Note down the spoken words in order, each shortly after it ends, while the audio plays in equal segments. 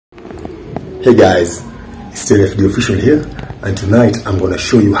Hey guys, it's TLFD Official here, and tonight I'm going to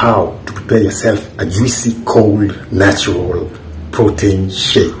show you how to prepare yourself a juicy, cold, natural protein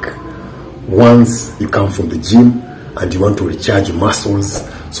shake. Once you come from the gym and you want to recharge your muscles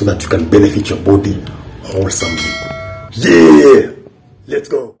so that you can benefit your body wholesomely. Yeah! Let's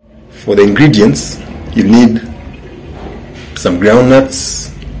go! For the ingredients, you need some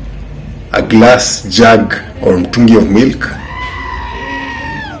groundnuts, a glass jug or mtungi of milk,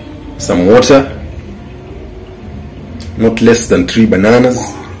 some water, not less than 3 bananas,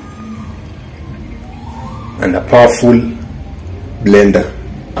 and a powerful blender.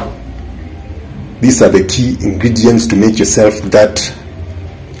 These are the key ingredients to make yourself that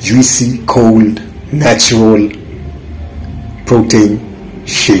juicy, cold, natural protein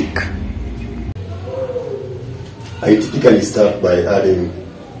shake. I typically start by adding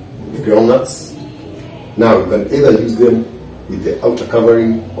the groundnuts. Now you can either use them with the outer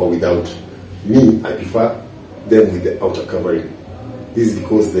covering or without. Me, I prefer them with the outer covering. This is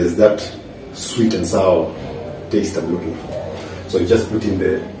because there's that sweet and sour taste I'm looking for. So you just put in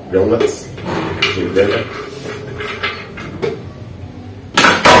the groundnuts to the blender.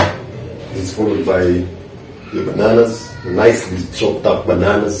 This is followed by the bananas, nicely chopped up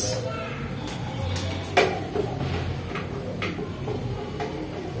bananas.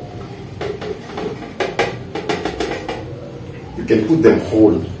 You can put them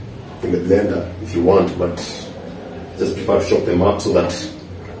whole in the blender if you want, but just prefer to chop them up so that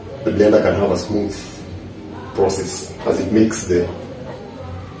the blender can have a smooth process as it makes the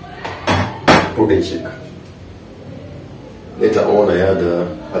protein shake. Later on I add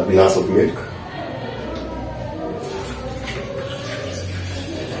a glass of milk.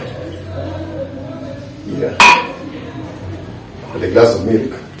 Yeah. With a glass of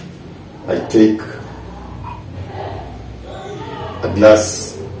milk I take a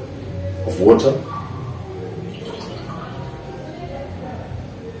glass of water,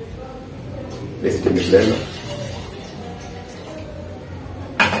 place it in the blender.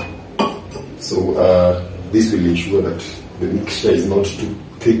 So this will ensure that the mixture is not too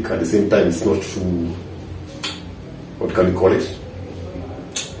thick, at the same time it's not too, what can we call it?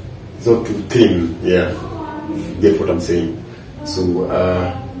 It's not too thin, yeah, you get what I'm saying. So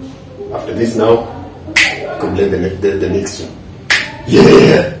after this now, you can blend the mixture.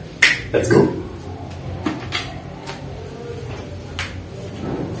 Yeah! Let's go!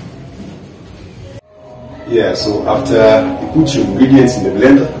 Yeah, so after you put your ingredients in the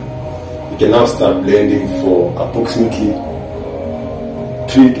blender, you can now start blending for approximately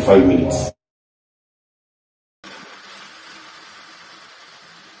 3 to 5 minutes.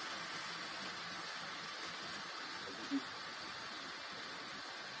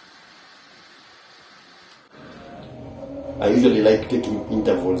 I usually like taking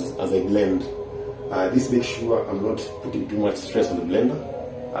intervals as I blend. This makes sure I'm not putting too much stress on the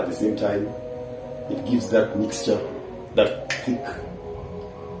blender. At the same time, it gives that mixture that thick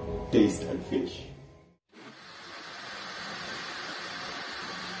taste and finish.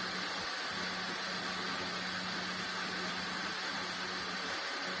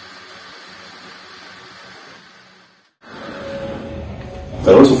 You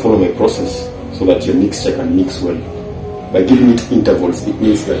can also follow my process so that your mixture can mix well. By giving it intervals, it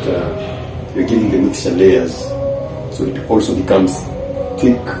means that you're giving the mixture layers, so it also becomes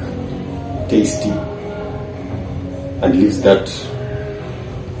thick, tasty, and leaves that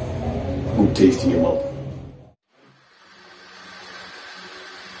good taste in your mouth.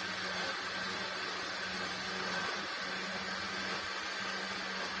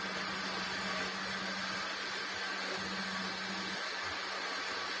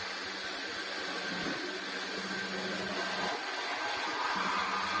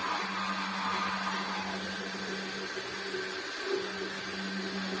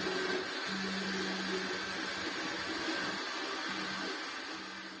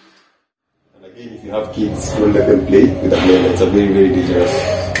 Again, if you have kids, don't let them play with a blender. It's a very, very dangerous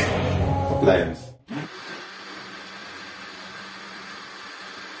appliance.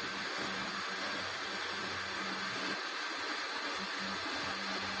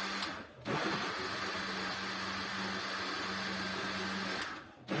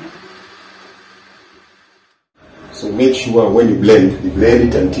 So make sure when you blend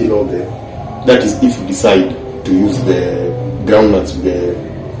it until all the, that is if you decide to use the groundnuts with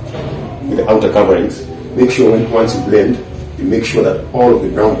the outer coverings. Make sure once you blend, you make sure that all of the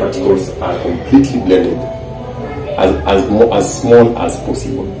brown particles are completely blended as small as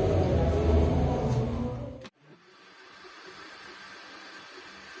possible.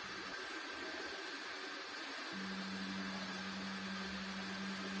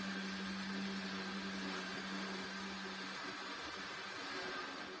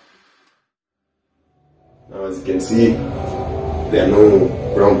 Now as you can see, there are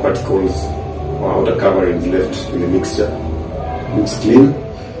no brown particles or outer coverings left in the mixture. Looks clean,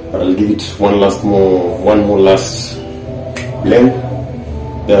 but I'll give it one more last blend,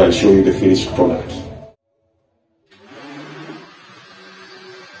 then I'll show you the finished product.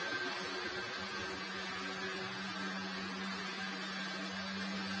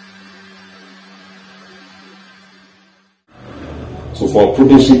 So for a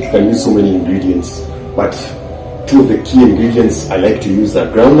protein shake, you can use so many ingredients, but two of the key ingredients I like to use are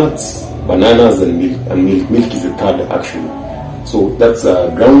groundnuts, bananas, and milk. And milk is the third actually. So that's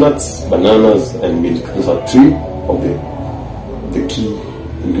groundnuts, bananas, and milk. Those are three of the key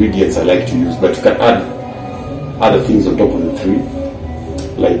ingredients I like to use. But you can add other things on top of the three,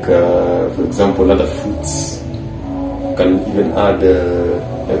 like for example, other fruits. You can even add,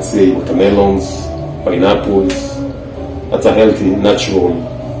 let's say, watermelons, pineapples. That's a healthy, natural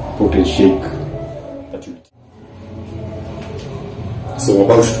protein shake. So I'm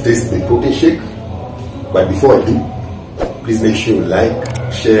about to taste the protein shake, but before I do, please make sure you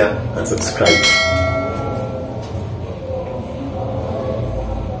like, share, and subscribe.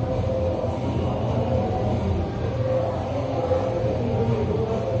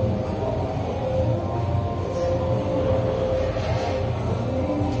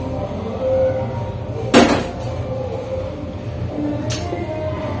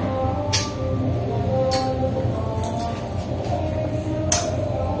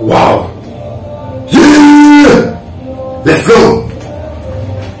 Wow! Yeah! Let's go!